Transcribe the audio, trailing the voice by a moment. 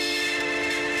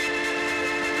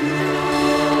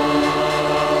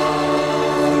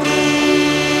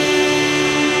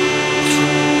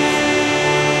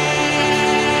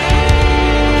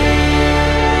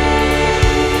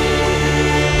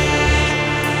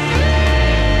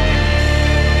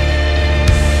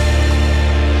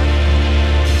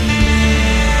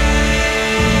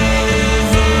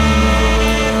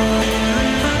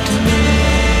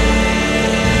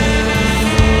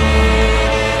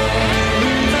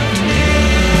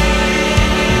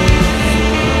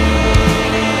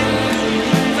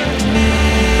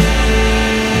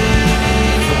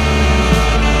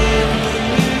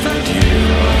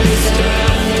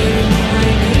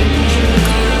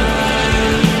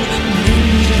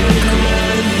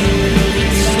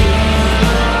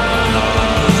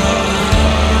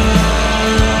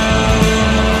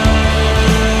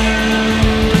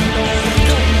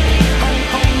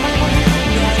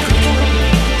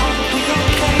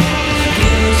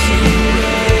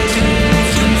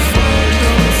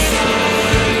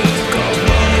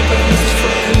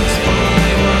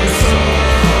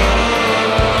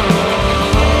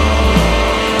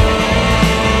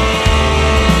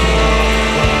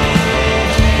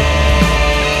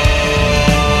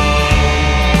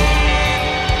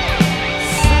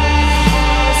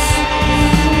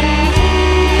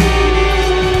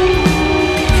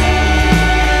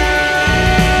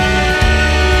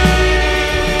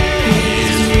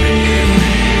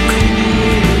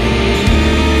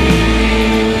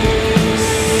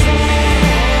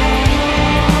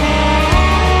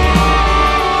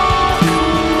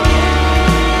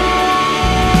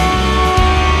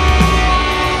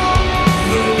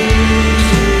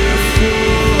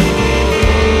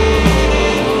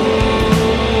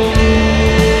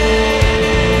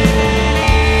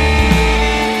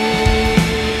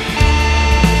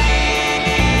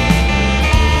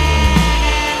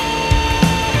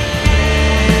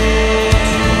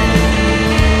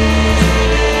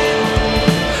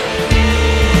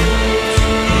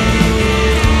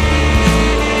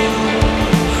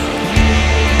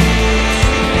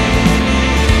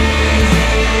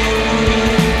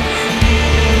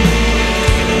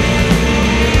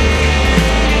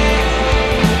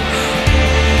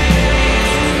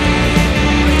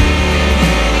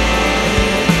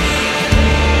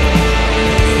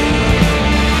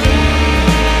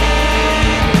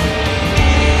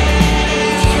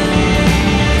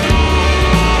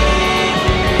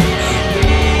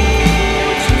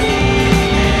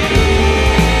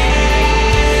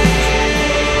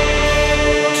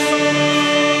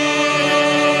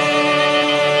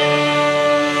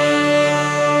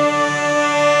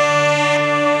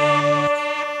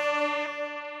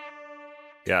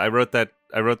Yeah, I wrote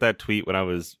that tweet when I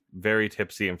was very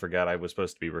tipsy and forgot I was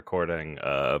supposed to be recording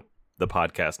the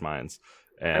podcast minds.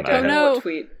 And I don't know what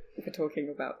tweet we're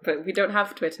talking about, but we don't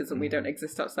have Twitters and we don't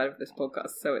exist outside of this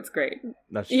podcast, so it's great.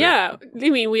 That's true. Yeah, I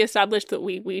mean, we established that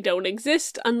we don't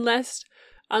exist unless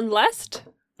we are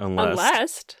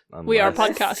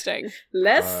podcasting.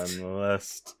 Lest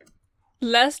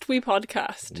we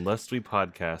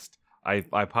podcast. I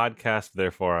podcast,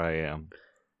 therefore I am.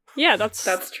 Yeah,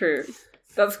 that's true.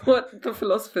 That's what the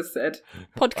philosophers said.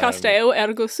 Podcasteo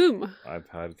ergo sum. I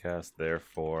podcast,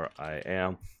 therefore I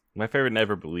am. My favorite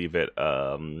Never Believe It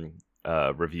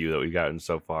review that we've gotten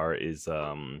so far is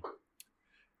I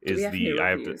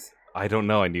don't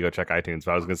know. I need to go check iTunes.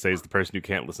 But I was going to say is the person who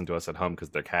can't listen to us at home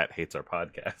because their cat hates our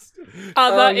podcast.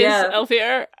 That is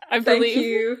Elvia, I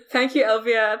believe. Thank you,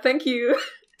 Elvia. Thank you.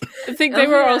 I think they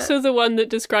were also the one that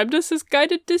described us as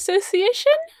guided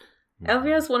dissociation.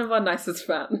 Elvia is one of our nicest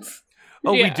fans.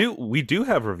 Oh, yeah. we do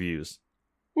have reviews.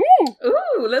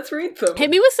 Ooh, let's read them. Hit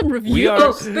me with some reviews.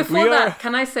 Before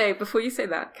you say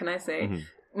that, can I say,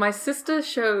 my sister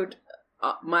showed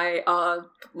my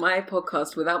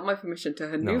podcast without my permission to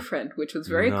her new friend, which was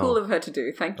very cool of her to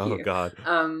do. Thank you. Oh, God.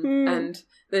 And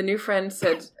the new friend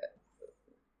said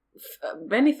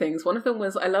many things. One of them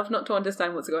was, I love not to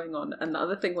understand what's going on. And the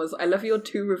other thing was, I love your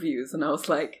 2 reviews. And I was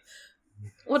like,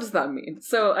 what does that mean?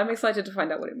 So I'm excited to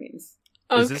find out what it means.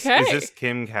 Okay. Is this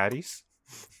Kim Caddies?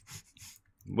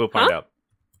 We'll find out.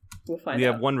 We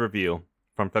have one review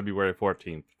from February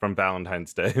 14th from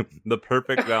Valentine's Day. The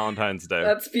perfect Valentine's Day.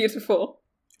 That's beautiful.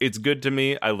 It's good to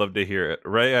me. I love to hear it.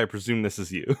 Ray, I presume this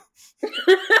is you.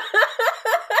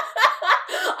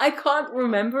 I can't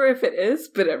remember if it is,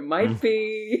 but it might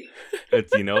be.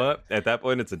 You know what? At that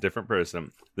point, it's a different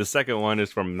person. The second one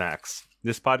is from Max.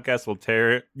 This podcast will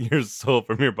tear your soul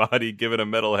from your body, give it a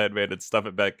metal headband, and stuff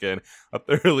it back in. A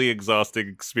thoroughly exhausting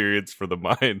experience for the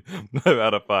mind. 5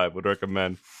 out of 5 would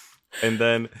recommend. And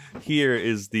then here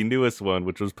is the newest one,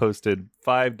 which was posted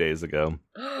 5 days ago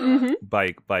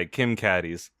by Kim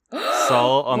Caddies.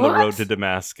 Saul on the road to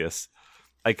Damascus.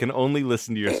 I can only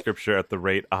listen to your scripture at the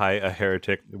rate I, a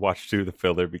heretic, watch through the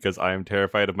filler because I am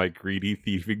terrified of my greedy,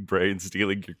 thieving brain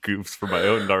stealing your goofs for my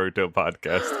own Naruto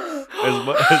podcast.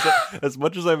 As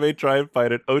much as I may try and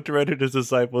fight it, Otoran and his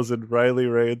disciples and Riley,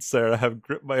 Ray, and Sarah have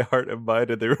gripped my heart and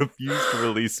mind, and they refuse to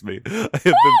release me. I have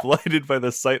been blinded by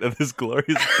the sight of this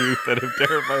glorious truth and am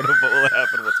terrified of what will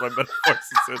happen once my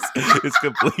metamorphosis is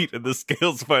complete and the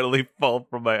scales finally fall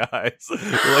from my eyes. Will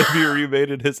I be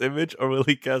remade in his image, or will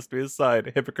he cast me aside?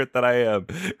 Hypocrite that I am.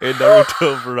 In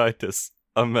Naruto Veritas.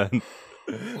 Amen.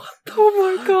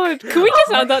 Oh my god. Can we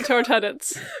just add that to our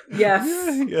tenets? Yes.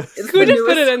 Yes. Can we just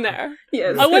put it in there?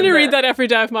 Yes. I want to read that every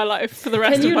day of my life for the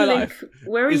rest of my life.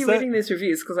 Where are you reading these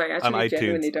reviews? Because I actually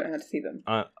genuinely don't know how to see them.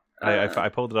 I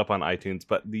pulled it up on iTunes,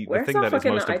 but the thing that is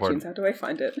most important... How do I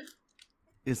find it?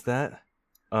 Is that...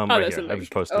 right here. I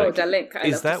just posted it. Oh, that link.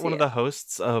 Is that one of the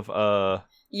hosts of...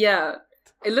 Yeah.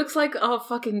 It looks like our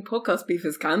fucking podcast beef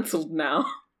is cancelled now.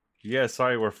 Yeah,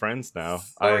 sorry, we're friends now.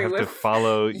 Sorry, I have to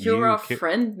follow you. You're our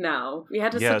friend now. We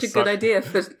had such a good idea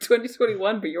for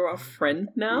 2021, but you're our friend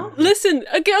now? Listen,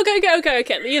 okay.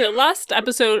 You know, last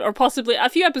episode, or possibly a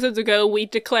few episodes ago, we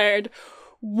declared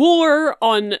war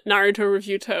on Naruto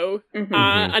Reviewto,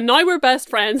 and now we're best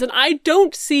friends, and I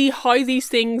don't see how these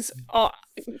things are,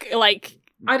 like...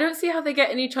 I don't see how they get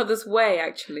in each other's way,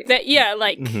 actually.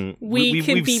 We've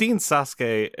seen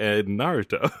Sasuke and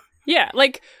Naruto. Yeah,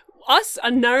 like, us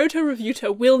and Naruto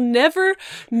Reviewto will never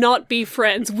not be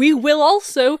friends. We will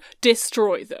also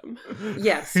destroy them.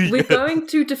 Yes, we're going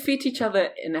to defeat each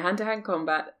other in hand-to-hand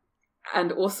combat,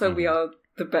 and also we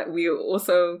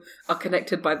also are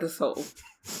connected by the soul.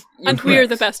 We are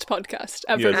the best podcast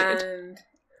ever made. And...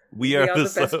 We are the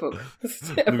best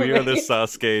podcast. We are the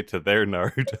Sasuke to their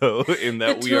Naruto in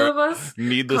that we are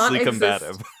needlessly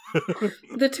combative.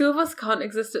 The two of us can't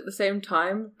exist at the same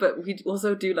time, but we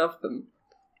also do love them.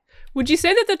 Would you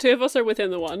say that the two of us are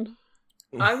within the one?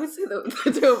 I would say that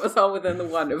the two of us are within the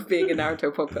one of being a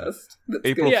Naruto podcast. That's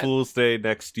April Fool's Day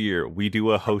next year, we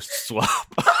do a host swap.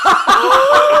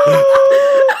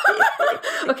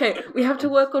 Okay, we have to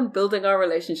work on building our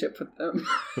relationship with them.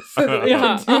 So that we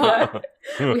can do that.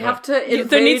 We have to invade...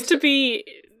 There needs to be...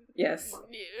 Yes.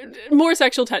 More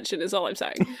sexual tension is all I'm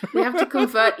saying. We have to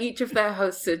convert each of their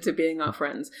hosts into being our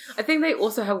friends. I think they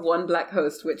also have one black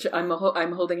host, which I'm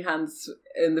holding hands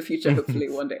in the future, hopefully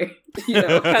one day. You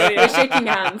know, we're shaking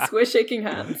hands. We're shaking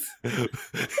hands.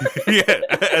 Yeah,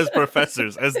 as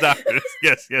professors, as doctors.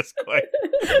 Yes, quite.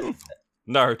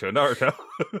 Naruto. Naruto.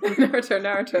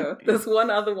 There's one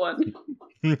other one.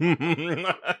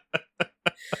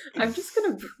 I'm just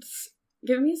gonna...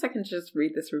 Give me a second to just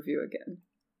read this review again.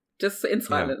 Just in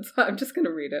silence. Yeah. I'm just going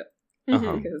to read it.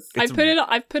 Because I've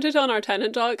put it on our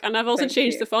tenant doc, and I've also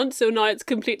changed the font, so now it's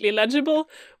completely legible,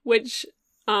 which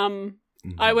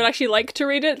I would actually like to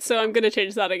read it, so I'm going to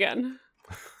change that again.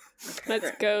 Let's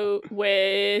just go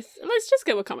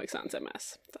with Comic Sans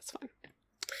MS. That's fine.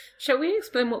 Shall we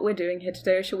explain what we're doing here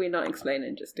today, or shall we not explain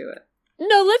and just do it?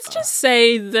 No, let's just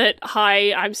say that,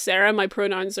 hi, I'm Sarah, my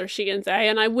pronouns are she and they,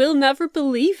 and I will never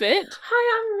believe it.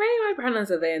 Hi, I'm Ray, my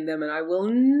pronouns are they and them, and I will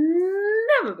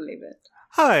never believe it.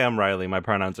 Hi, I'm Riley, my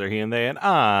pronouns are he and they, and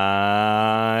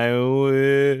I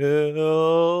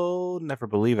will never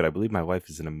believe it. I believe my wife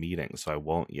is in a meeting, so I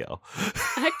won't yell.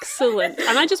 Excellent.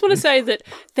 And I just want to say that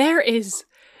there is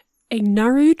a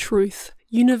Naru truth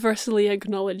universally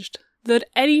acknowledged, that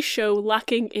any show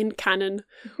lacking in canon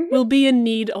will be in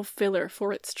need of filler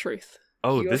for its truth.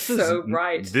 Oh, You're so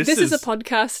right. This is a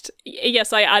podcast.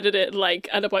 Yes, I added it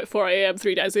at about 4 a.m.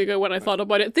 3 days ago when I thought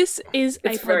about it. This is a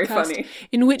podcast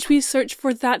in which we search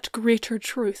for that greater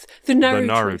truth, the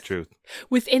Naru truth.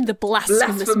 Within the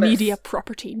blasphemous media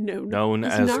property known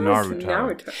as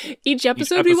Naruto. Each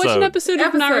episode we watch an episode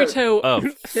of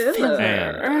Naruto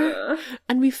filler,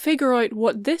 and we figure out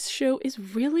what this show is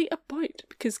really about,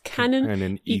 because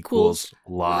canon equals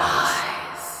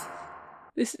lies.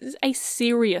 This is a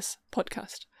serious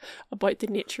podcast about the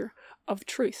nature of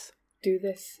truth. Do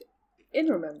this in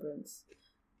remembrance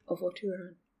of what you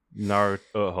learned.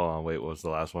 Hold on, wait, what was the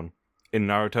last one? In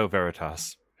Naruto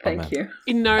Veritas. Thank you.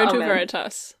 In Naruto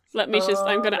Veritas. Let me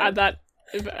I'm going to add that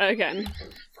again.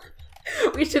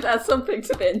 We should add something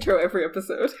to the intro every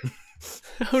episode.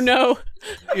 Oh no.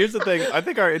 Here's the thing, I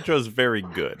think our intro is very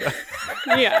good.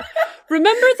 Yeah.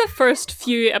 Remember the first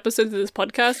few episodes of this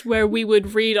podcast where we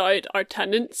would read out our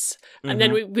tenets and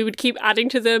then we would keep adding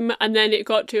to them, and then it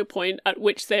got to a point at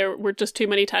which there were just too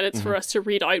many tenets for us to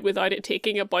read out without it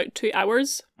taking about 2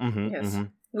 hours? Yes.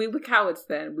 We were cowards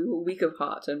then. We were weak of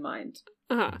heart and mind.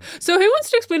 Uh-huh. So who wants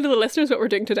to explain to the listeners what we're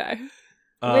doing today?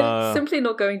 We're simply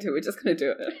not going to. We're just going to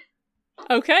do it.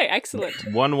 Okay, excellent.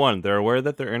 1-1. They're aware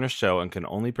that they're in a show and can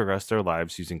only progress their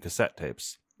lives using cassette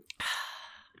tapes.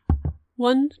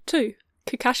 1, 2.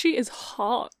 Kakashi is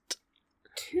hot.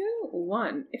 2,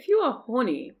 1. If you are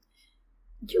horny,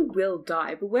 you will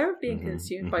die. Beware of being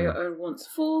consumed by your own wants.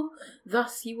 4.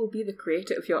 Thus you will be the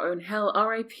creator of your own hell.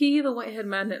 R.I.P. the white-haired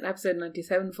man in episode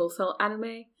 97 Full Sail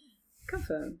Anime.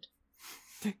 Confirmed.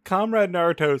 Comrade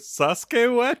Naruto,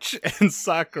 Sasuke Witch, and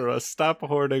Sakura, stop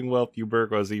hoarding wealth, you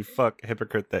bourgeoisie fuck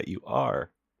hypocrite that you are.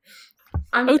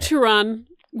 Oturan,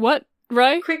 what?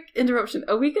 Right? Quick interruption.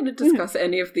 Are we going to discuss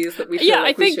any of these that we feel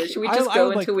like we should? Should we just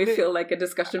go until we feel like a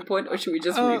discussion point, or should we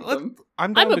just read them?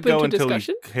 I'm down to go until we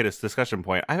hit a discussion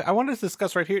point. I want to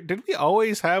discuss right here. Did we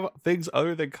always have things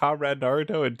other than Comrade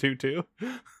Naruto and 2-2?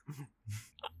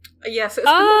 Yes, it's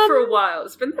been there for a while.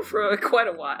 It's been there for quite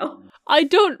a while. I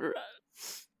don't...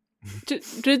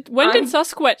 When did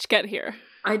Sasquatch get here?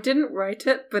 I didn't write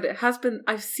it, but it has been...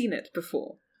 I've seen it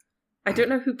before. I don't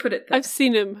know who put it there. I've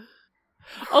seen him.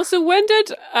 Also, when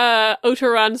did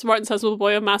Otoran, Smart and Sensible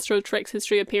Boy, a Master of Tricks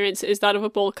history appearance is that of a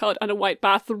bowl cut and a white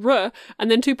bath,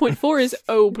 and then 2.4 is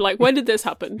Obe. Like, when did this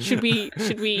happen? Should we?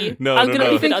 No, I'm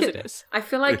gonna leave it as it is. I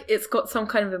feel like it's got some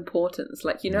kind of importance.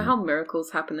 Like, you know how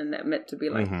miracles happen and they're meant to be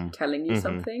like telling you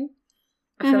something?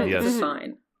 I feel like it's a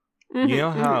sign. You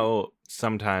know how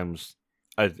sometimes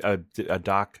a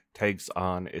doc takes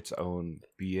on its own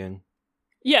being?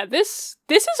 Yeah, this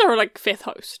is our like 5th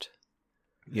host.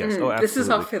 Yes, this is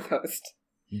our 5th host.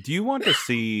 Do you want to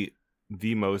see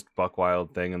the most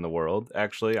buck-wild thing in the world?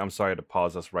 Actually, I'm sorry to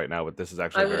pause us right now, but this is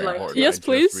actually very important. Yes,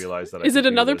 please. Is it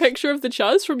another picture of the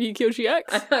Chaz from Yu-Gi-Oh!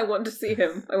 GX? I want to see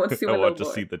him. I want to see my I want to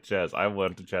see the Chaz. I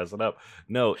want to Chaz it up.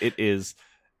 No, it is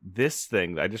this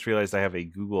thing. I just realized I have a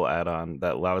Google add-on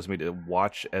that allows me to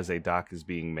watch as a doc is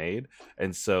being made,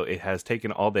 and so it has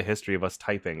taken all the history of us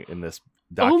typing in this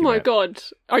document. Oh my god.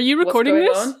 Are you recording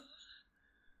this?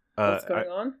 What's going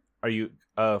on? Are you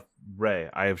Ray?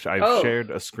 I've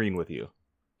shared a screen with you.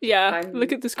 Yeah,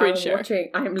 look at the screen share.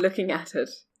 I'm looking at it.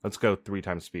 Let's go 3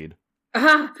 times speed. We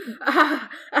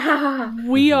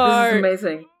are. This is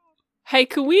amazing. Hey,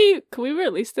 can we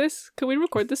release this? Can we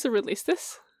record this and release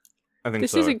this? I think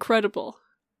this so. is incredible.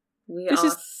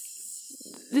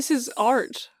 This is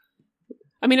art.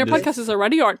 I mean, our podcast is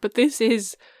already art, but this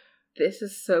is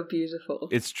so beautiful.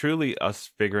 It's truly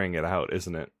us figuring it out,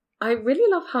 isn't it? I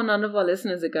really love how none of our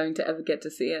listeners are going to ever get to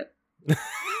see it.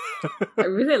 I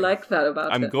really like that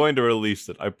about it. I'm going to release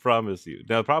it, I promise you.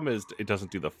 Now, the problem is it doesn't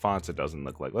do the fonts it doesn't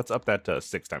look like. Let's up that to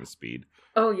 6 times speed.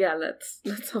 Oh, yeah, let's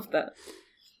up that.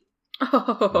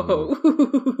 Oh.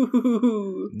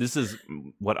 This is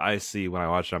what I see when I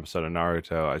watch an episode of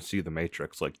Naruto. I see the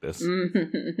Matrix like this.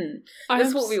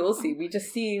 That's what we all see. We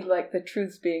just see like the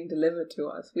truths being delivered to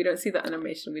us. We don't see the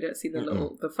animation. We don't see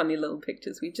the funny little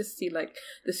pictures. We just see like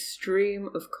the stream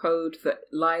of code that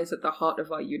lies at the heart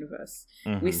of our universe.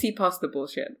 We see past the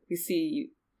bullshit. We see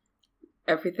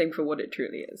everything for what it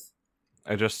truly is.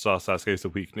 I just saw Sasuke's a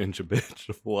weak ninja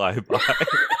bitch fly by.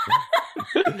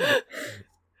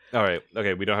 All right.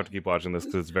 Okay, we don't have to keep watching this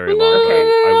because it's very long. Okay,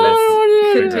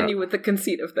 I will continue with the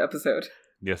conceit of the episode.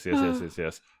 Yes.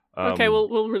 Okay,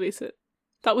 we'll release it.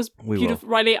 That was beautiful,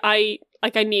 Riley. I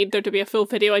need there to be a full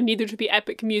video. I need there to be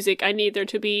epic music. I need there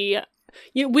to be.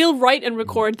 We'll write and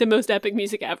record the most epic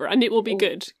music ever, and it will be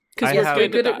good. Because we're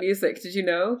good at music. Did you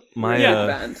know? My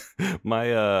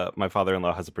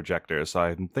father-in-law has a projector, so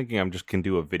I'm thinking I just can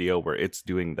do a video where it's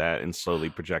doing that and slowly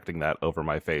projecting that over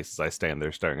my face as I stand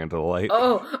there staring into the light.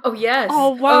 Oh yes.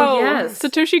 Oh wow. Oh, yes.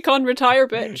 Satoshi Kon retire,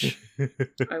 bitch.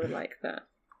 I would like that.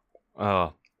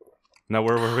 Oh. Now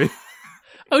where were we?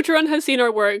 Oteron has seen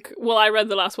our work. Well, I read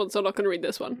the last one, so I'm not going to read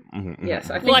this one. Yes,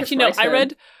 I think well, actually, no. I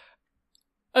read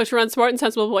Oteron, Smart and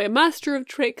Sensible Boy, a Master of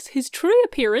Tricks. His true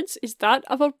appearance is that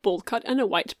of a bowl cut and a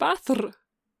white bath. 2.4.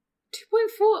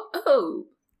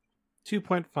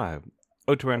 2.5.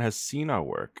 Oteran has seen our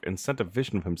work and sent a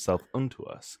vision of himself unto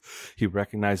us. He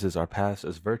recognizes our past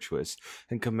as virtuous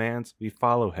and commands we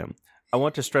follow him. I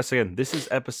want to stress again, this is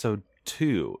episode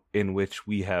 2 in which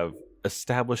we have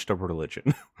established a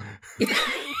religion.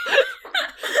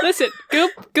 Listen,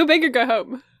 go big or go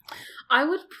home. I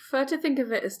would prefer to think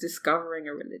of it as discovering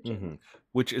a religion.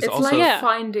 Which is it's also... like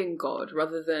finding God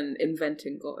rather than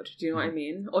inventing God. Do you know what I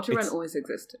mean? Oteran always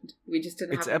existed. We just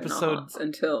didn't have it in our hearts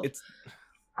until... It's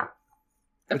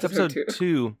episode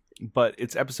 2, but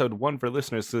it's episode 1 for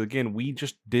listeners. So again, we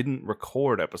just didn't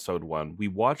record episode 1. We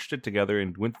watched it together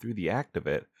and went through the act of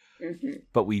it.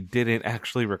 but we didn't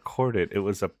actually record it. It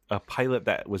was a pilot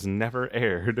that was never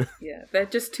aired. Yeah, they're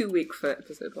just 2 weeks for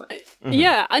episode 1.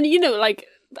 Yeah, and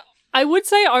I would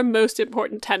say our most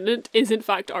important tenant is in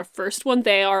fact our first one.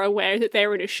 They are aware that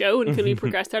they're in a show and can we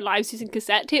progress their lives using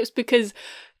cassette tapes because,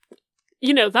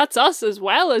 that's us as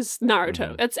well as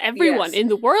Naruto. That's everyone in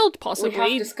the world, possibly.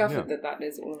 We have discovered that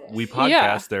is all of us. We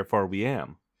podcast, therefore we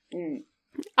am.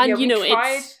 And we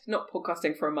tried not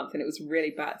podcasting for a month and it was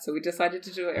really bad, so we decided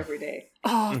to do it every day.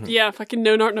 Oh, yeah, fucking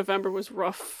No Nart November was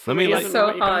rough. It was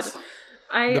so hard.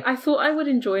 I thought I would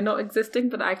enjoy not existing,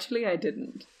 but actually I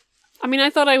didn't. I mean,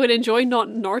 I thought I would enjoy not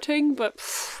narting, but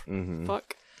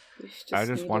fuck. I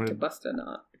just wanted to bust a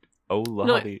nut. Oh,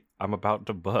 lordy, I'm about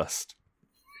to bust.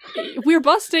 We're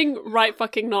busting right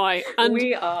fucking now. And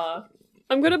we are.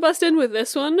 I'm going to bust in with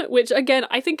this one, which again,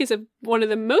 I think is one of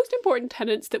the most important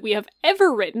tenets that we have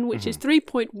ever written, which is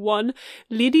 3.1,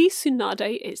 Lady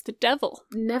Tsunade is the devil.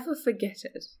 Never forget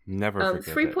it. Never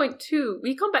forget 3.2,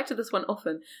 we come back to this one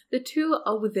often. The 2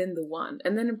 are within the 1,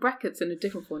 and then in brackets in a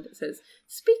different font it says,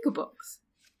 speaker box,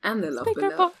 and the love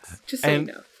below. Box. Just so you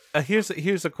know.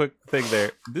 Here's a quick thing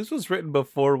there. This was written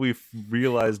before we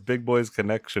realized Big Boy's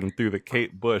connection through the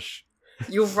Kate Bush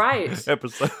You're right.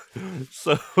 episode.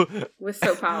 So we're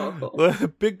so powerful.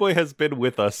 Big Boy has been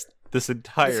with us this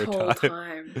entire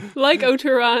time. Like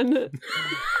Oteran.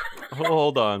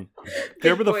 Hold on.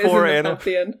 Remember the 4 animals?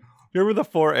 Remember the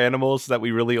 4 animals that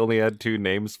we really only had 2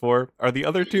 names for? Are the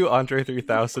other 2 Andre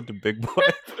 3000 and Big Boy?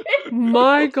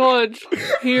 My God,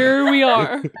 here we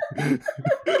are.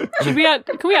 Can we add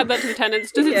that to the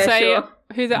tenants? Does it say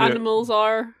who the animals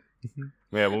are?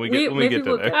 Yeah, when we get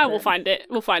to there. We'll find it.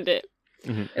 I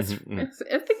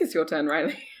think it's your turn,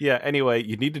 Riley. Yeah, anyway,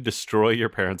 you need to destroy your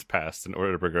parents' past in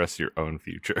order to progress your own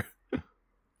future.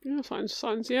 Yeah,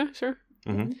 sounds, yeah, sure.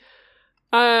 Mm-hmm.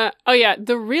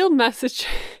 The real message...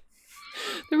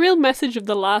 The real message of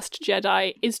The Last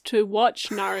Jedi is to watch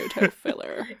Naruto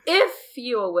filler. If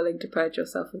you are willing to purge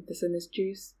yourself of this and this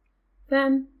juice,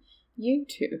 then you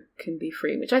too can be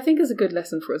free, which I think is a good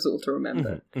lesson for us all to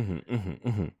remember.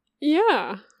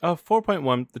 Yeah.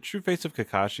 4.1, the true face of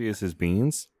Kakashi is his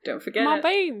beans. Don't forget My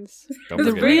beans.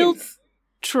 The real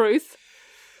truth.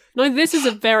 Now, this is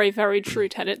a very, very true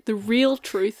tenet. The real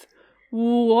truth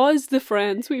was the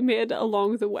friends we made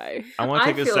along the way. I want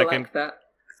to take a second. Like that.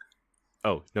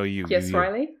 Oh, no, you. Yes, you.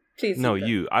 Riley? Please. No,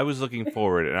 you. I was looking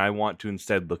forward, and I want to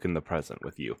instead look in the present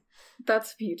with you.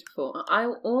 That's beautiful.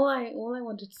 All I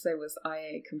wanted to say was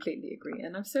I completely agree,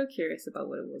 and I'm so curious about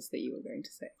what it was that you were going to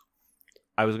say.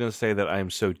 I was going to say that I am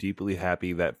so deeply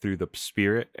happy that through the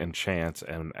spirit and chance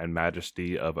and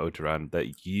majesty of Oteran,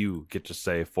 that you get to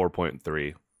say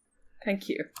 4.3. Thank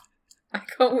you. I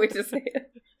can't wait to say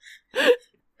it.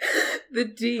 The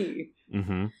D.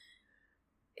 Mm-hmm.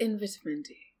 In vitamin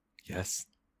D. Yes.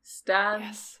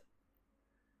 Stands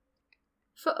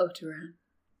for Oteran.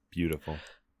 Beautiful.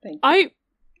 Thank you.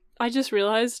 I just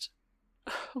realized,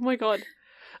 oh my God,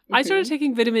 I started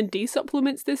taking vitamin D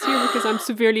supplements this year because I'm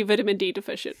severely vitamin D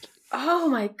deficient. Oh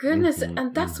my goodness,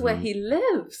 and that's where he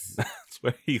lives. That's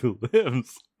where he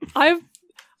lives. I've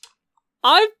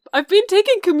been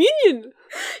taking communion.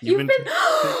 You've been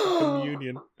taking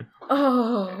communion.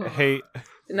 Oh. Hey.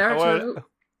 Naruto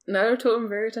and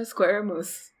Veritas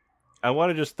Squaremus. I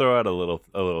want to just throw out a little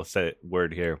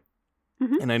word here.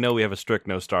 Mm-hmm. And I know we have a strict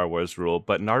no Star Wars rule,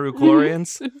 but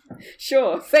Naruchlorians?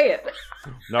 Sure, say it.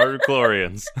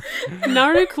 Naruchlorians.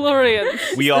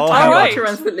 Naruchlorians. We all have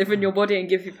Oterans that live in your body and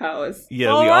give you powers. Yeah,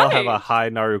 all have a high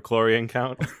Naruchlorian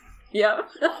count. Yeah.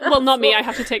 Well, not me. I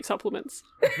have to take supplements.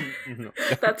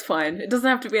 That's fine. It doesn't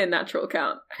have to be a natural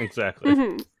count. Exactly.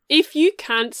 Mm-hmm. If you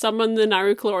can't summon the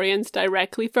Naruchlorians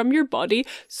directly from your body,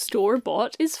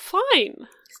 store-bought is fine.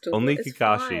 Only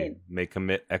Kakashi may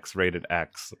commit X-rated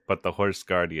acts, but the Horse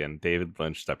Guardian, David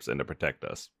Lynch, steps in to protect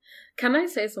us. Can I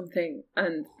say something?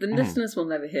 And the listeners will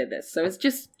never hear this, so it's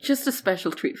just a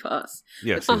special treat for us.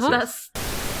 Yes,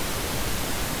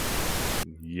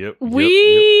 Yep.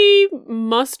 We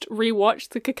must rewatch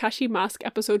the Kakashi Mask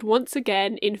episode once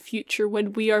again in future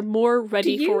when we are more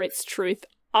ready for its truth.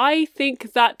 I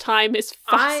think that time is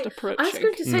fast approaching. I was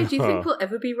going to say, do you think we'll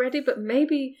ever be ready? But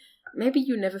maybe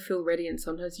you never feel ready and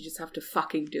sometimes you just have to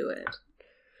fucking do it.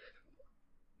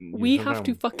 We have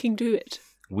to fucking do it.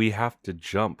 We have to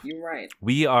jump. You're right.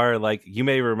 We are like, you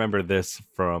may remember this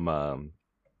from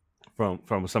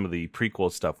some of the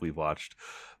prequel stuff we've watched,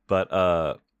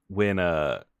 but when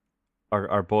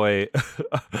our boy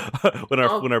when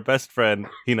our best friend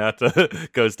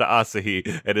Hinata goes to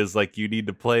Asahi and is like, you need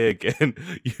to play again,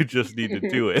 you just need to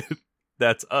do it.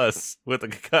 That's us with the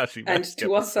Kakashi and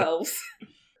to ourselves.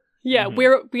 Yeah, we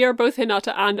are both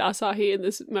Hinata and Asahi in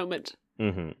this moment.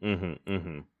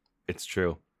 It's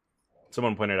true.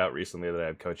 Someone pointed out recently that I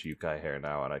have Coach Yukai hair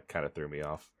now, and it kind of threw me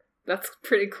off. That's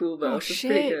pretty cool, though. It's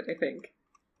pretty good, I think.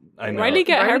 I know. Riley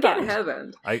get a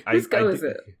hairband. Whose go is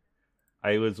it?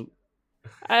 I was...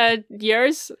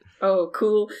 yours? Oh,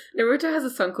 cool. Naruto has a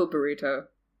son called Burrito.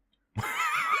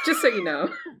 Just so you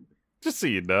know. Just so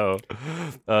you know.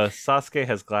 Sasuke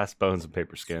has glass bones and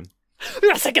paper skin.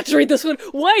 Yes, I get to read this one.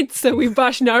 White, so we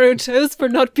bash Naruto's for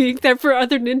not being there for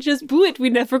other ninjas, but we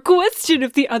never question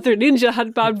if the other ninja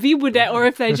had bad vibude or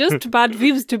if they just bad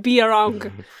views to be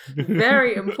around.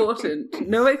 Very important.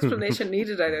 No explanation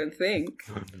needed, I don't think.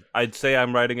 I'd say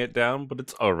I'm writing it down, but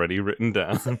it's already written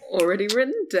down. It's already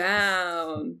written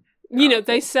down. You know,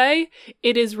 they say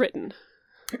it is written.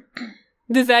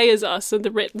 The they is us, and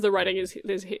the writing is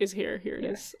here. Here it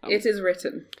is. It is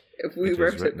written. If we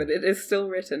wrote it, but it is still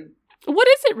written. What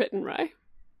is it written, Rai?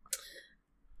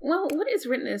 Well, what is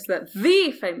written is that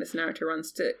the famous Naruto run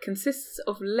stick consists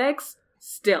of legs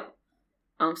still,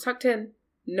 arms tucked in,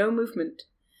 no movement.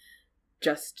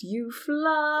 Just you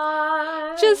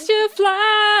fly. Just you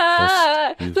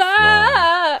fly. Just you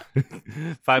fly.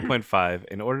 5.5.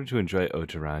 In order to enjoy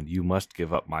Otaran, you must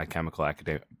give up My Chemical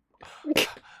Academia.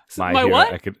 My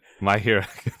what? My Hero.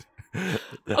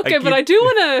 Okay, but I do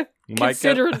want to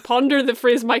consider and ponder the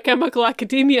phrase My Chemical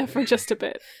Academia for just a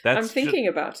bit. I'm thinking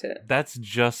about it. That's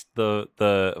just the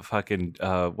fucking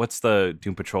what's the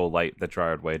Doom Patrol light that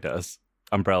Gerard Way does?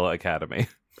 Umbrella Academy.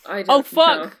 I don't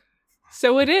fuck. know.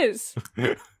 So it is.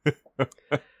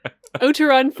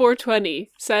 Otaran 420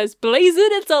 says, "Blaze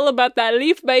it, it's all about that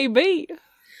leaf, baby."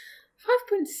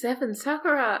 5.7.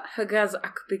 Sakura has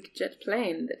a big jet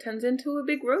plane that turns into a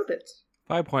big robot.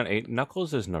 5.8.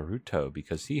 Knuckles is Naruto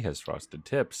because he has frosted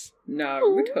tips.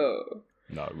 Naruto.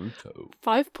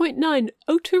 5.9.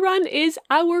 Otaran is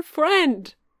our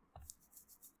friend.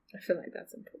 I feel like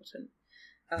that's important.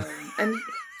 And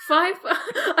 5...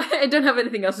 I don't have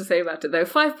anything else to say about it, though.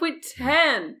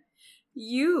 5.10.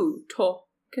 You, To,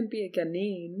 can be a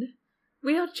Ganin.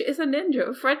 Ryochi is a ninja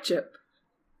of friendship.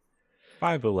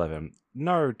 5.11.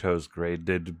 Naruto's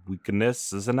graded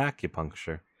weakness is an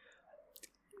acupuncture.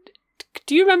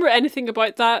 Do you remember anything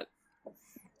about that?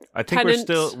 I think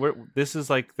this is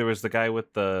like there was the guy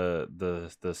with the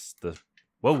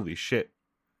holy shit.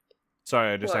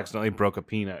 Sorry, I just accidentally broke a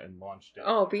peanut and launched it.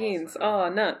 Oh, beans. Oh,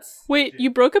 nuts. Wait,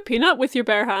 you broke a peanut with your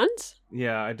bare hands?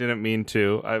 Yeah, I didn't mean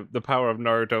to. The power of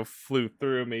Naruto flew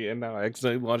through me, and now I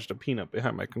accidentally launched a peanut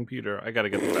behind my computer. I gotta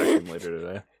get the vacuum later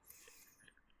today.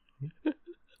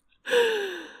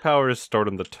 Power is stored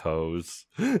in the toes.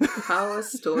 Power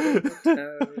stored in the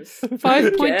toes.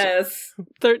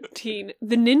 5.13.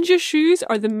 The ninja shoes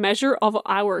are the measure of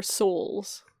our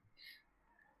souls.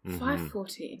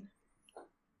 5.14.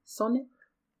 Sonic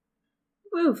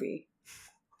movie.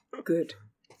 Good.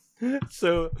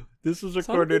 So this was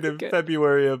recorded in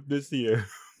February of this year.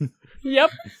 Yep.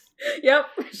 Yep,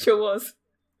 sure was.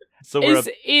 So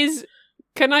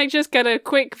can I just get a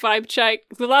quick vibe check?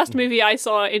 The last movie I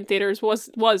saw in theaters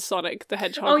was Sonic the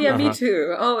Hedgehog. Oh yeah, me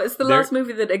too. Oh, it's the last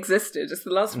movie that existed. It's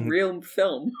the last real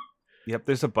film. Yep,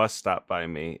 there's a bus stop by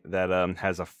me that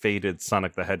has a faded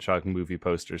Sonic the Hedgehog movie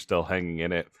poster still hanging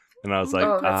in it. And I was like,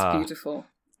 oh, that's beautiful.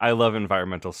 I love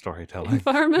environmental storytelling.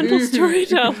 Environmental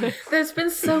storytelling. There's been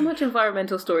so much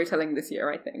environmental storytelling this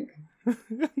year, I think.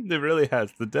 It really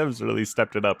has. The devs really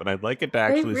stepped it up, and I'd like it to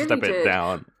actually step it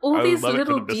down. All these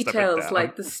little details,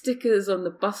 like the stickers on the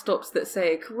bus stops that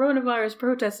say "Coronavirus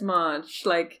Protest March."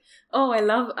 Like, I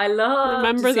love.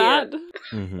 Remember that?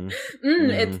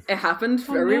 It happened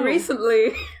very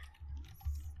recently.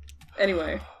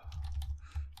 Anyway.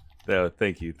 Oh,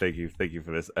 thank you for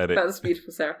this edit. That was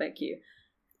beautiful, Sarah. Thank you.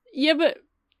 Yeah, but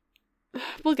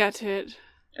we'll get to it.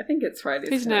 I think it's Friday.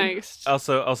 Who's next?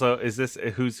 Also, is this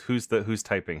who's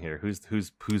typing here? Who's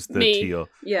the Me. teal?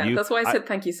 Yeah, that's why I said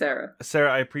thank you, Sarah.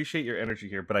 Sarah, I appreciate your energy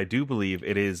here, but I do believe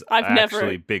it is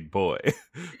Big Boy.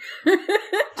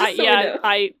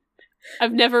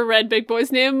 I've never read Big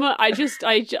Boy's name. I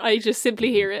just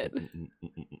simply hear it.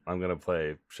 I'm gonna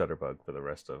play Shutterbug for the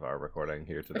rest of our recording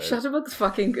here today. Shutterbug's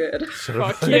fucking good.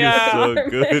 Fuck yeah, is so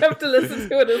good. I have to listen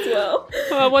to it as well.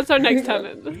 Well, what's our next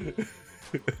tenant?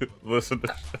 Listen to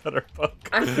Shutterbug.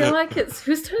 I feel like it's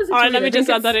whose turn is it? Alright, let me just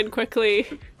add that in quickly.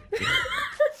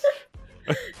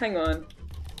 Hang on.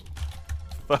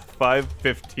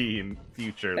 5:15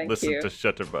 future. Thank Listen you. to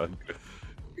Shutterbug.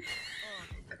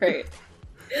 Great.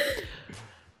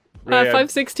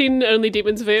 5:16 only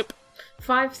demons vape.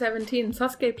 5:17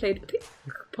 Sasuke played ping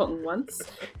pong once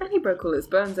and he broke all his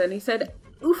bones and he said,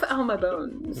 Oof, ow, my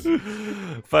bones.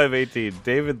 518.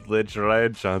 David Lynch,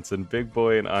 Rian Johnson, Big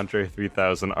Boy, and Andre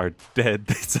 3000 are dead.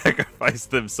 They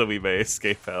sacrificed them so we may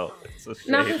escape hell. It's a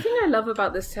shame. Now, the thing I love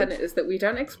about this tenet is that we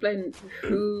don't explain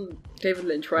who David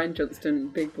Lynch, Rian Johnston,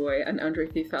 Big Boy, and Andre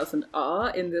 3000 are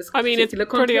in this particular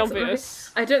it's pretty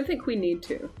obvious. I don't think we need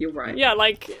to. You're right. Yeah,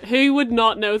 like, who would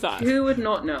not know that? Who would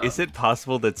not know? Is it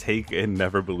possible to take and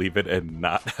never believe it and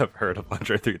not have heard of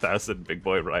Andre 3000, Big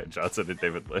Boy, Rian Johnson, and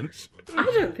David Lynch? I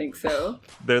don't think so.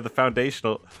 They're the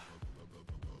foundational.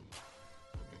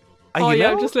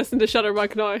 I've just listened to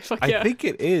Shutterbug now. I think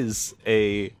it is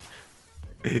a.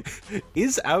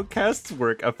 Is Outkast's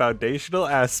work a foundational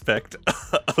aspect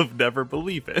of Never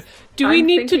Believe It? Do we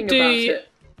need to do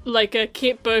like a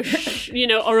Kate Bush,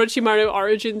 Orochimaru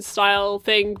origin style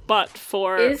thing, but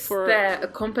for there a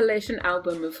compilation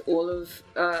album of all of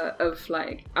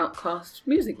like Outkast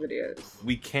music videos?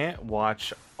 We can't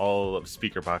watch all of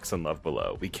Speakerboxxx and Love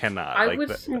Below. We cannot.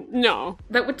 No,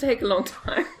 that would take a long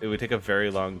time. It would take a very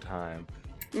long time.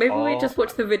 Maybe we just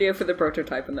watch the video for the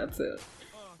prototype and that's it.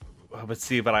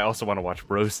 But I also want to watch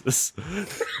Roses.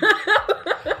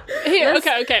 Here,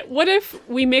 okay. What if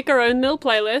we make our own little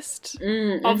playlist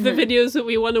of the videos that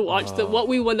we want to watch, that what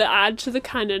we want to add to the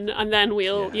canon, and then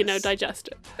we'll, digest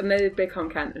it. And they become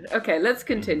canon. Okay, let's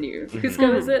continue. Whose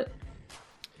go is it?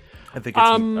 I think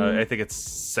it's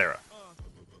Sarah.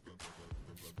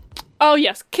 Oh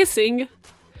yes, kissing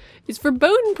is for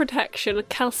bone protection.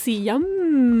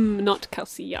 Calcium, not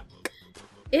calcium.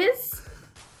 Is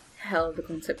hell the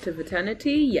concept of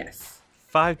eternity? Yes.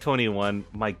 521,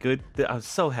 my good... I'm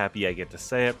so happy I get to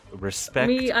say it.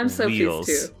 Respect I'm so Wheels.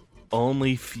 pleased too.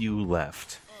 Only few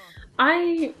left.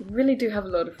 I really do have a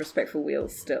lot of respect for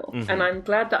Wheels still. And I'm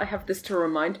glad that I have this to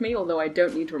remind me, although I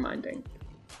don't need reminding.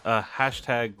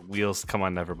 Hashtag Wheels, come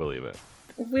on, never believe it.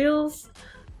 Wheels...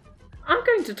 I'm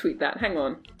going to tweet that. Hang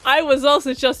on. I was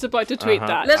also just about to tweet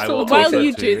that. While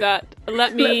you do that,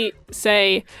 let me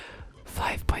say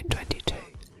 5.22.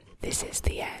 This is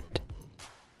the end.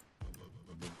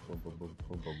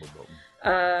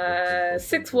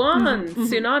 6-1.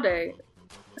 Tsunade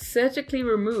surgically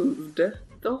removed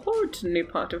the horny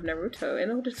part of Naruto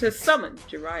in order to summon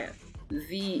Jiraiya,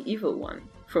 the evil one,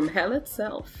 from hell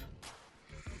itself.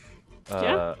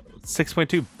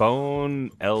 6.2.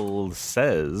 Bone L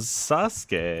says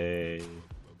Sasuke.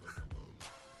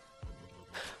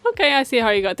 Okay, I see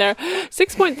how you got there.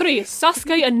 6.3.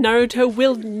 Sasuke and Naruto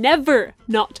will never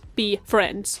not be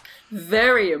friends.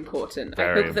 Very important.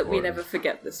 I hope that we never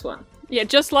forget this one. Yeah,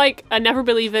 just like a Never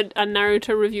Believe It and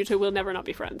Naruto Reviewto will never not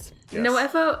be friends.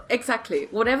 Yes.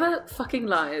 Whatever fucking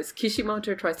lies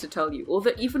Kishimoto tries to tell you, or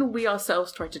that even we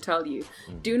ourselves try to tell you,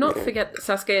 do not forget that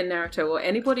Sasuke and Naruto, or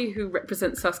anybody who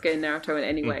represents Sasuke and Naruto in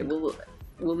any way,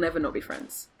 will never not be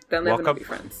friends. They'll never not be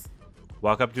friends.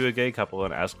 Walk up to a gay couple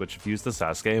and ask which of you is the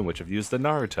Sasuke and which of you is the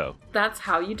Naruto. That's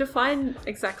how you define...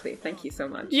 Exactly. Thank you so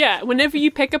much. Yeah, whenever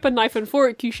you pick up a knife and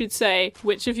fork, you should say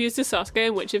which of you is the Sasuke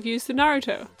and which of you is the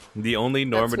Naruto. The only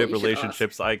normative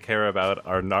relationships I care about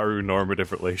are Naru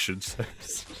normative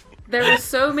relationships. There are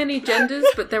so many genders,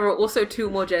 but there are also two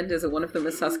more genders, and one of them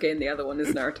is Sasuke and the other one is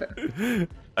Naruto.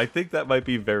 I think that might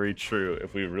be very true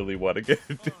if we really want to get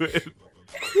into it.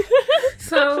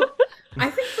 So... I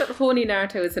think that horny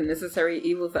Naruto is a necessary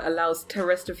evil that allows the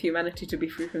rest of humanity to be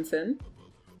free from sin.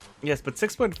 Yes, but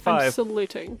 6.5... I'm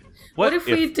saluting. What if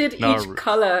we did each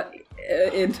color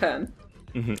in turn?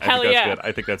 Hell yeah.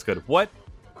 I think that's good. What?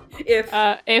 If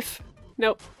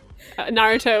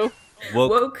Naruto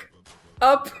woke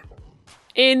up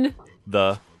in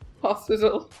the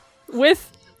hospital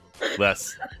with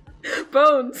less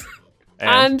bones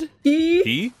and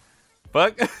he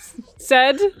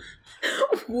said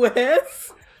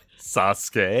with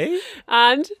Sasuke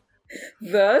and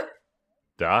the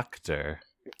doctor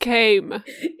came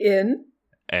in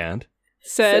and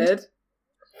said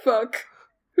fuck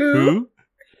who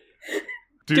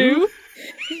do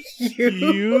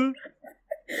you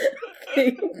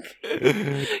think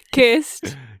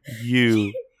kissed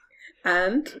you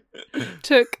and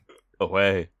took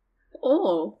away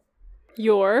all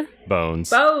your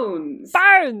bones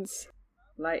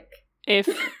like if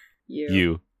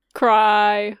you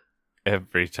cry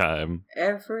every time.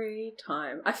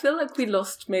 I feel like we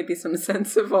lost maybe some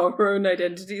sense of our own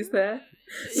identities there.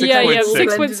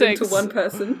 6.6 into one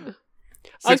person.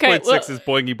 6.6 is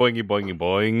boingy boingy boingy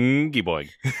boingy boing.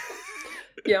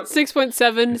 Yep.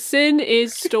 6.7 sin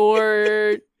is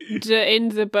stored in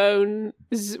the bones.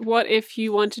 What if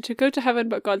you wanted to go to heaven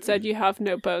but God said you have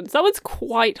no bones? That one's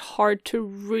quite hard to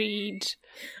read.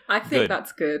 I think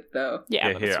that's good though.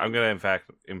 Yeah, here I'm gonna in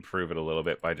fact improve it a little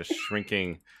bit by just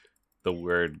shrinking the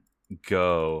word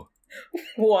go.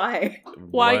 Why?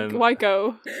 Why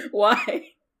go? Why?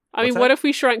 I mean, what if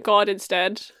we shrunk God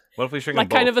instead? What if we shrink like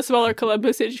kind of a smaller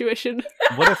Columbo situation?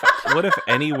 What if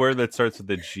any word that starts with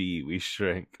a G we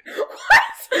shrink?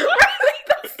 What? Really?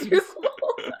 That's too small.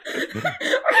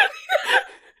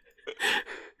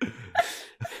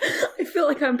 I feel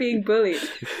like I'm being bullied.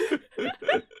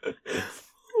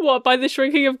 What, by the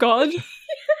shrinking of God?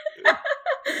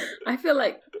 I feel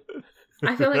like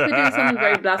we're doing something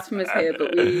very blasphemous here,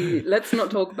 but let's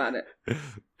not talk about it.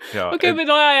 Yeah, okay, but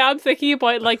I am thinking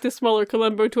about like the smaller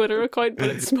Columbo Twitter account, but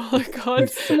it's smaller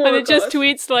God, and it just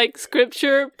tweets like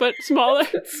scripture, but smaller.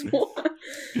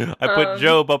 I put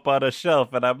Job up on a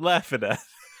shelf, and I'm laughing at.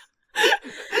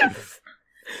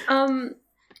 I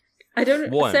don't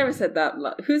know. Sarah said that.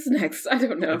 Who's next? I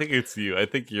don't know. I think it's you. I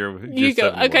think you're you go.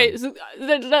 Okay, so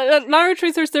the Lara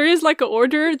Truthers, there is like an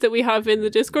order that we have in the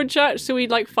Discord chat, so we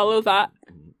like follow that.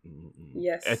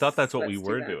 Yes. I thought that's what we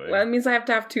were doing. Well, it means I have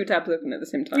to have two tabs open at the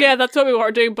same time. Yeah, that's what we were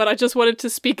doing, but I just wanted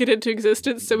to speak it into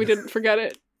existence so we didn't forget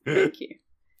it. Thank you.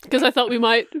 Because I thought we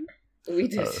might. We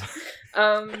did.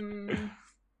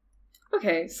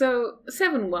 Okay, so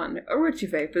 7-1, Orochi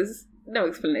Vapors. No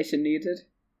explanation needed.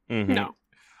 Mm-hmm. No.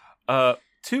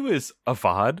 2 is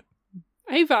Avad.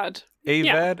 Avad.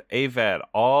 Avad.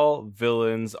 All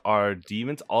villains are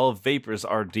demons. All vapors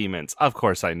are demons. Of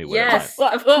course I knew what it meant.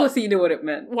 Yes, of course you knew what it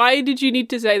meant. Why did you need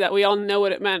to say that? We all know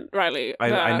what it meant, Riley.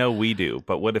 I know we do,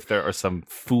 but what if there are some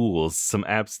fools, some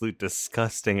absolute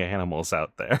disgusting animals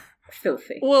out there?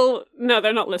 Filthy. Well, no,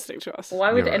 they're not listening to us.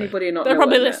 Why would anybody not They're know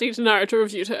probably listening to Naruto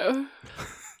Review too.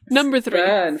 Number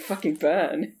 3. Fucking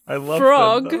burn. I love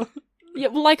Frog. them, Yeah,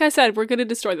 well, like I said, we're going to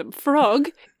destroy them. Frog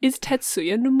is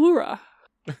Tetsuya Nomura.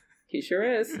 He sure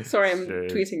is. Sorry, I'm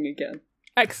tweeting again.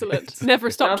 Excellent. Never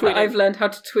stop tweeting. I've learned how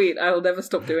to tweet. I will never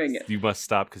stop doing it. You must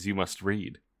stop because you must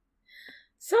read.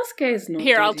 Sasuke is not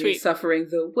I'll tweet. Suffering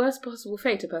the worst possible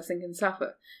fate a person can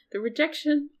suffer. The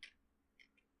rejection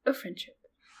of friendship.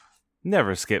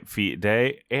 Never skip feet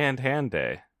day and hand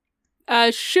day.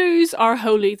 Shoes are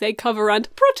holy. They cover and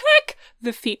protect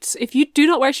the feet. If you do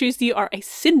not wear shoes, you are a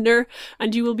sinner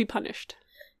and you will be punished.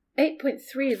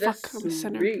 8.3, the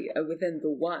 3 are within the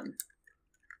 1.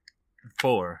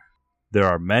 4. There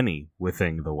are many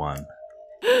within the 1.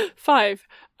 5.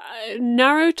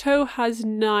 Naruto has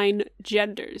 9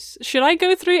 genders. Should I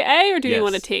go through A or do you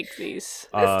want to take these?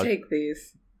 Let's take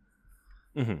these.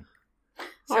 Mm-hmm.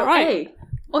 So all right. A.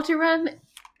 Otoran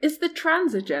is the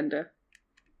transgender.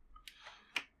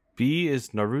 B is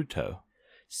Naruto.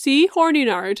 C. Horny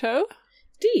Naruto.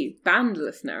 D.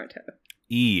 Bandless Naruto.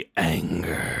 E.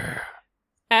 Anger.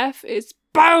 F is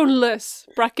boundless.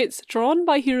 Brackets drawn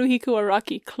by Hirohiko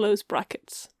Araki. Close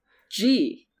brackets.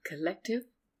 G. Collective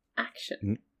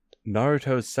action.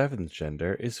 Naruto's 7th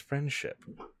gender is friendship.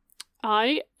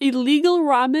 I. Illegal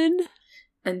ramen.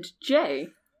 And J.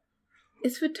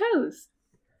 is for toes.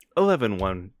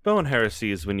 11.1. Bone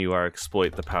heresy is when you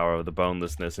exploit the power of the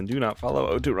bonelessness and do not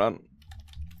follow Oturan.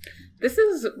 This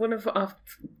is one of our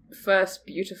first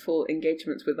beautiful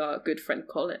engagements with our good friend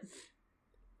Colin.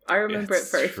 I remember it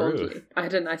very fondly. I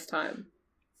had a nice time.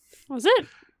 Was it?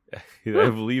 I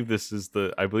believe this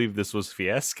was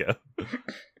Fiasco.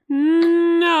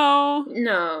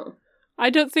 No. I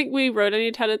don't think we wrote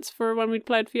any tenets for when we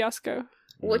played Fiasco.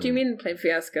 What do you mean played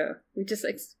Fiasco? We just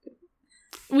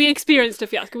we experienced a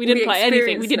fiasco. We didn't play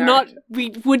anything. We did not. We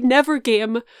would never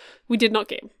game. We did not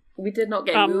game. We did not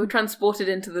game. We were transported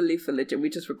into the Leaf Village and we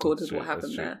just recorded what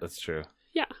happened there. That's true.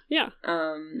 Yeah.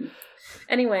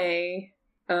 Anyway,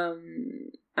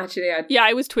 actually,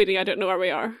 I was tweeting. I don't know where we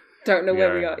are. Don't know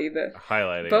where we are either.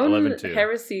 Highlighting. Bone 11.2.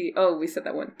 heresy. Oh, we said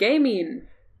that one. Gaming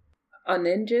are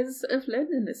ninjas of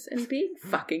loneliness and being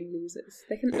fucking losers.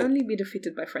 They can only be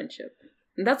defeated by friendship,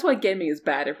 and that's why gaming is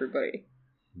bad. Everybody.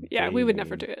 Yeah, we would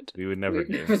never do it. We would never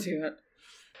do it.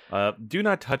 Do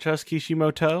not touch us,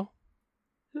 Kishimoto.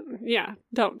 Yeah,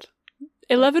 don't.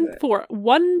 11.4.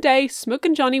 One day, Smoke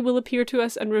and Johnny will appear to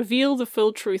us and reveal the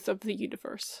full truth of the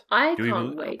universe. I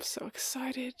can't wait. I'm so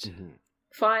excited.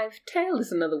 5. Tail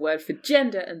is another word for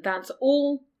gender, and that's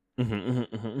all.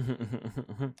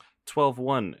 12.1.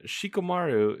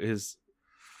 Shikamaru is...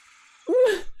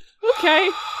 Okay.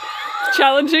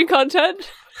 Challenging content.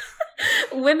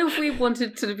 When have we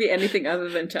wanted to be anything other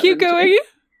than challenging? Keep going.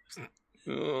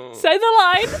 Say the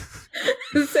line.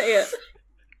 Say it.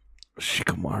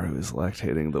 Shikamaru is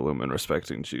lactating the women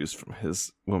respecting Jews from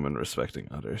his women respecting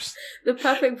others. The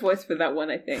perfect voice for that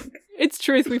one, I think. It's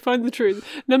truth. We find the truth.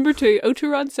 Number 2.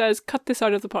 Oturan says, cut this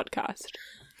out of the podcast.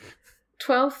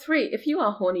 12.3. If you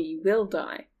are horny, you will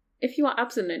die. If you are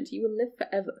abstinent, you will live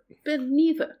forever. But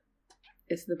neither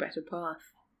is the better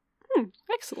path.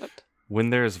 Excellent. When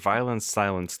there is violence,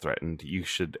 silence threatened, you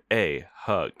should A,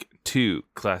 hug, 2,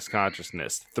 class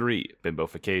consciousness, 3,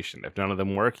 bimbofication. If none of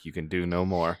them work, you can do no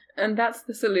more. And that's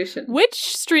the solution. Which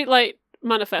Streetlight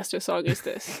Manifesto song is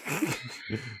this?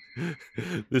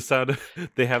 The sound.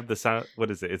 They have the sound. What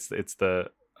is it? It's a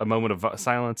moment of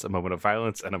silence, a moment of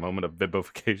violence, and a moment of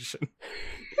bimbofication.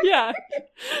 Yeah.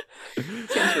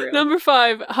 Number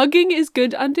 5. Hugging is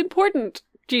good and important.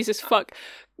 Jesus fuck.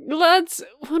 Lads,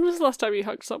 when was the last time you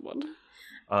hugged someone?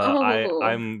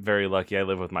 I'm very lucky. I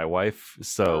live with my wife,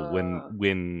 so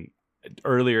when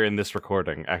earlier in this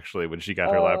recording, actually, when she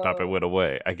got her laptop and went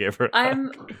away, I gave her.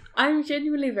 I'm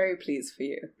genuinely very pleased for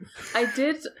you. I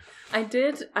did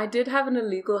have an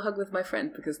illegal hug with my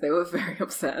friend because they were very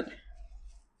upset.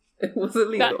 It was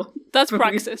illegal. That's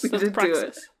praxis. That's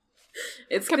praxis.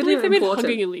 It's I can't believe they made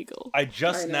hugging illegal. I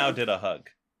just now did a hug.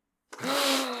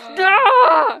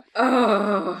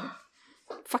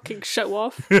 Fucking show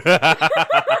off.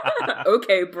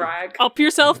 Okay, brag. Up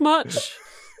yourself much?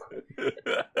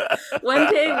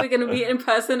 One day we're going to meet in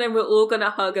person and we're all going to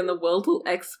hug and the world will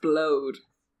explode.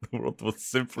 The world will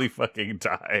simply fucking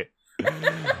die.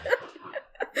 That's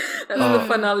the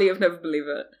finale of Never Believe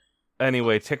It.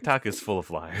 Anyway, TikTok is full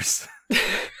of liars.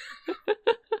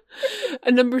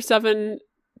 And number 7,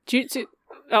 jutsu.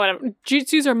 Oh, whatever.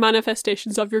 Jutsus are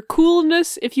manifestations of your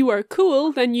coolness. If you are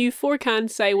cool, then you can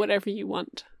say whatever you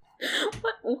want.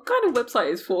 What kind of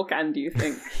website is 4can, do you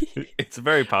think? It's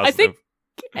very positive.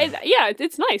 I think,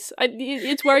 it's nice.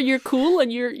 It's where you're cool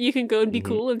and you can go and be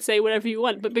cool and say whatever you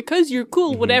want. But because you're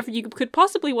cool, whatever you could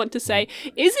possibly want to say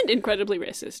isn't incredibly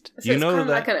racist. So it's kind of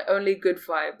like an only good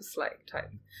vibes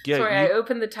type. Yeah, sorry, I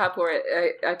opened the tab where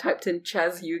I typed in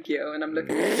Chaz Yu-Gi-Oh! And I'm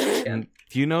looking at it again.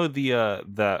 Do you know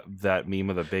that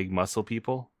meme of the big muscle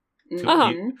people?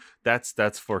 Mm-hmm. That's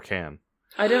 4can.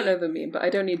 I don't know the meme, but I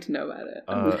don't need to know about it.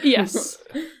 Yes.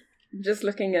 I'm just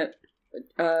looking at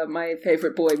my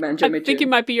favorite boy, Manjo. I think it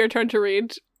might be your turn to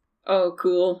read. Oh,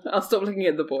 cool. I'll stop looking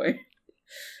at the boy.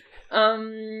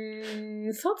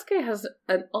 Satsuki has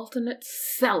an alternate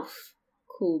self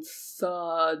called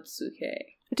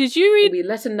Sadsuke. Did you read? We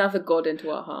let another god into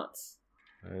our hearts.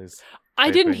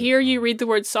 I didn't hear you read the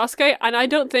word Sasuke, and I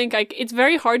don't think it's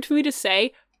very hard for me to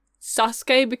say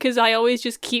Sasuke because I always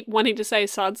just keep wanting to say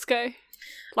Sadsuke.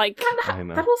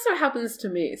 That also happens to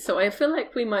me, so I feel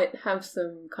like we might have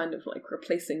some kind of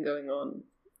replacing going on.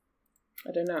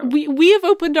 I don't know. We have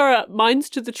opened our minds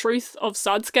to the truth of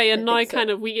Sadsuke, and now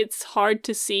it's hard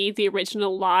to see the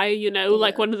original lie.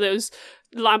 Like one of those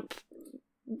lamp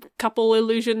couple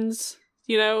illusions.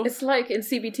 It's like in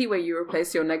CBT where you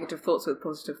replace your negative thoughts with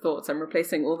positive thoughts. I'm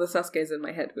replacing all the Sasukes in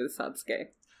my head with Sadsuke.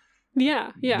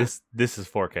 Yeah. This is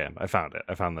 4can. I found it.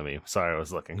 I found the meme. Sorry, I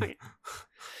was looking. Okay.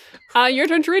 Your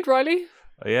turn to read, Riley.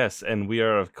 Yes, and we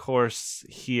are of course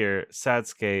here.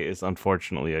 Sadsuke is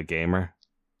unfortunately a gamer.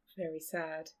 Very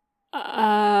sad.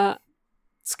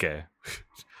 Ske.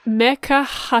 Mecha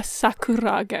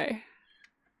Hasakurage.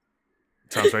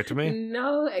 Sounds right to me.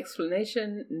 No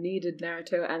explanation needed.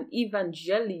 Naruto and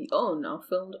Evangelion are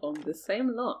filmed on the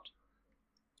same lot.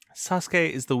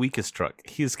 Sasuke is the weakest truck.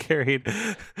 He is carried by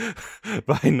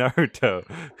Naruto,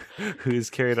 who is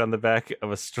carried on the back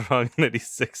of a strong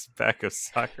 96 back of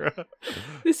Sakura.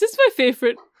 This is my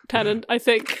favorite tenant, I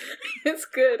think. It's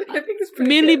good. I think it's pretty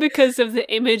mainly good. Because of the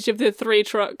image of the 3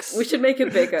 trucks. We should make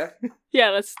it bigger.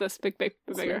 Yeah, let's bigger. Let's make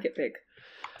it big.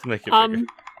 Let's make it bigger.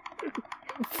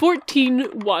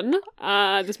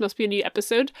 14.1. This must be a new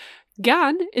episode.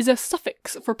 Gan is a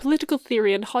suffix for political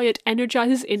theory and how it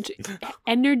energizes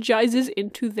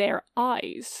into their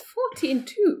eyes.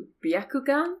 14.2.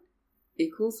 Byakugan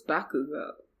equals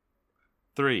Bakugo.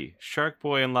 3. Shark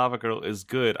Boy and Lava Girl is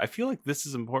good. I feel like this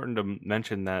is important to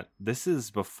mention that this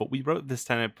is before we wrote this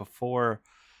tenet before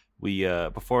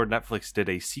Netflix did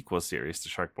a sequel series to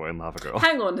Shark Boy and Lava Girl.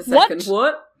 Hang on a second.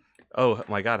 What? Oh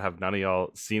my god, have none of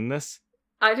y'all seen this?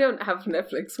 I don't have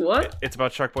Netflix. What? It's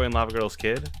about Shark Boy and Lava Girl's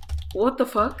kid. What the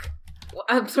fuck?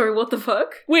 I'm sorry, what the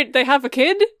fuck? Wait, they have a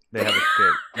kid? They have a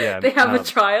kid. Yeah. They have a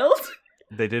child?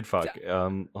 They did fuck.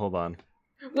 Hold on.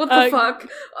 What the fuck?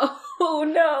 Oh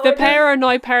no. The pair are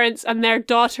now parents and their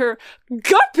daughter,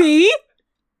 Guppy,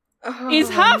 is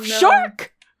half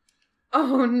shark.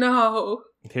 Oh no.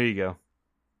 Here you go.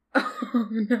 Oh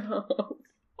no.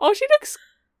 Oh, she looks...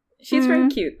 She's very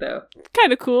cute though.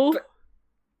 Kind of cool.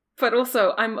 But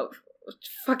also, I'm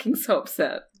fucking so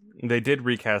upset. They did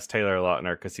recast Taylor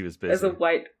Lautner because he was busy. As a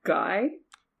white guy?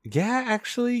 Yeah,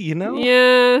 actually,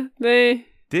 Yeah, they...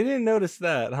 Didn't notice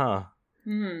that, huh?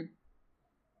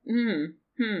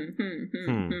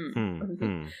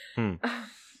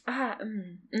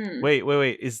 Wait.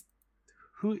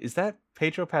 Who is that?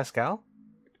 Pedro Pascal?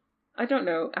 I don't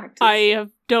know actors. I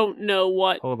don't know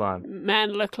what Hold on.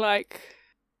 men look like.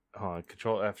 Hold on.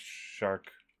 Control F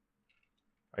shark.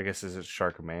 I guess is it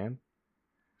Shark Man?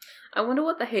 I wonder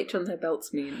what the H on their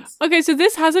belts means. Okay, so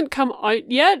this hasn't come out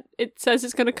yet. It says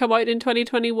it's going to come out in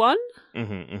 2021.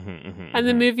 And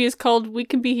the movie is called We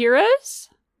Can Be Heroes.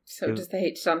 So does the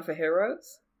H stand for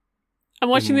heroes? I'm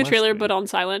watching the trailer, but on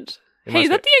silent. Hey, is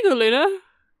that Diego Luna?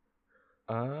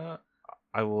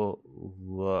 I will.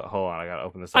 Hold on, I gotta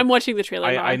open this up. I'm watching the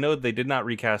trailer now. I know they did not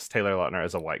recast Taylor Lautner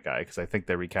as a white guy, because I think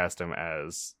they recast him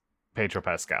as Pedro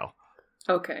Pascal.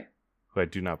 Okay. Who I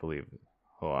do not believe.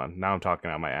 Hold on, now I'm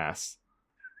talking out my ass.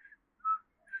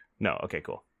 No, okay,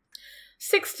 cool.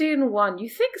 16-1. You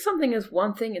think something is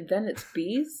one thing and then it's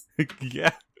bees?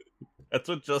 Yeah, that's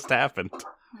what just happened.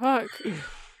 Fuck.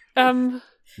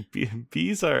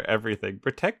 Bees are everything.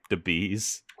 Protect the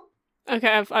bees.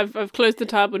 Okay, I've closed the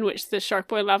tab in which the Shark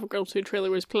Boy and Lava Girl 2 trailer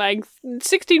was playing.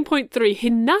 16.3.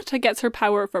 Hinata gets her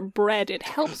power from bread. It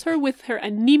helps her with her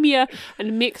anemia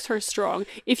and makes her strong.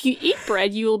 If you eat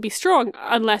bread, you will be strong,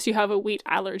 unless you have a wheat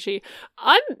allergy.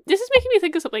 This is making me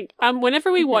think of something.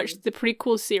 Whenever we watched the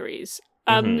prequel series,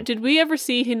 did we ever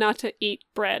see Hinata eat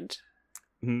bread?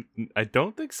 I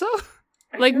don't think so.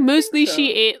 Like, mostly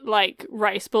she ate, like,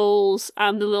 rice bowls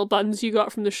and the little buns you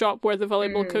got from the shop where the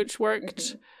volleyball coach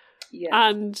worked. Yeah.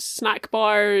 And snack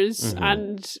bars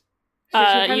and so she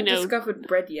hadn't you know, discovered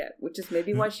bread yet, which is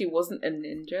maybe why she wasn't a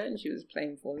ninja and she was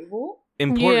playing volleyball.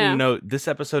 Important note: this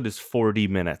episode is 40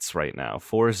 minutes right now.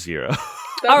 40. All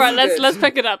right, let's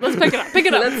pick it up. Pick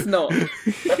it up. Let's not.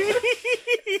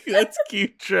 Let's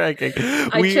keep tracking.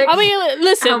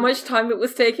 Listen, how much time it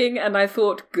was taking, and I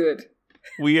thought, good.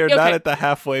 We are not at the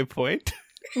halfway point.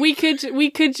 We'll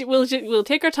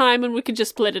take our time and we could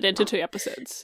just split it into 2 episodes.